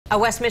A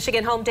West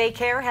Michigan home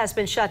daycare has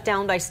been shut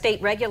down by state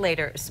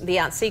regulators. The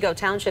Otsego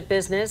Township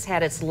business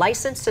had its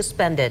license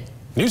suspended.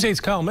 News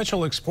 8's Kyle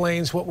Mitchell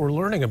explains what we're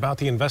learning about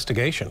the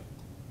investigation.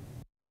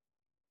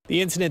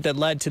 The incident that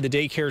led to the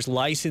daycare's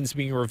license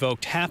being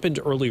revoked happened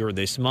earlier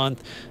this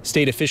month.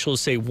 State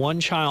officials say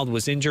one child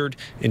was injured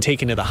and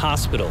taken to the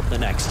hospital the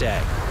next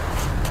day.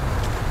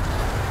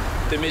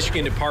 The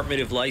Michigan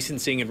Department of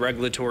Licensing and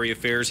Regulatory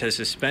Affairs has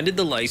suspended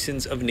the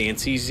license of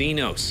Nancy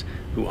Zenos,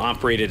 who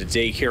operated a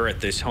daycare at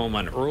this home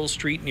on Earl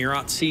Street near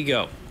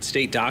Otsego.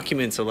 State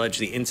documents allege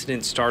the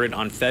incident started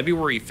on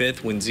February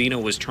 5th when Zeno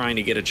was trying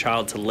to get a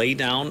child to lay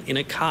down in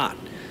a cot.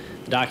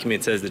 The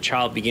document says the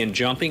child began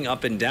jumping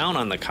up and down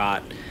on the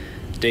cot.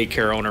 The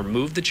daycare owner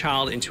moved the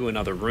child into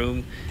another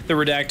room. The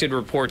redacted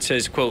report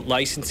says, quote,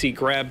 licensee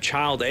grabbed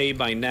child A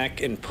by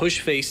neck and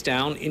pushed face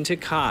down into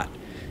cot.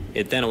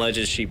 It then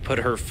alleges she put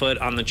her foot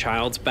on the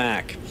child's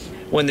back.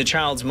 When the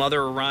child's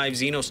mother arrived,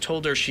 Zenos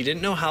told her she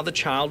didn't know how the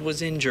child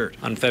was injured.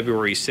 On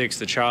February 6th,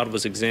 the child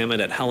was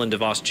examined at Helen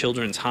DeVos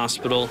Children's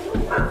Hospital.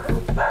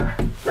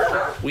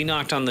 We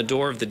knocked on the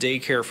door of the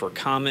daycare for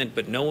comment,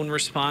 but no one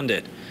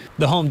responded.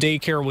 The home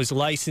daycare was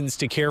licensed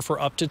to care for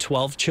up to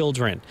 12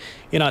 children.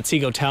 In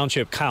Otsego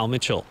Township, Kyle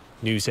Mitchell,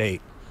 News 8.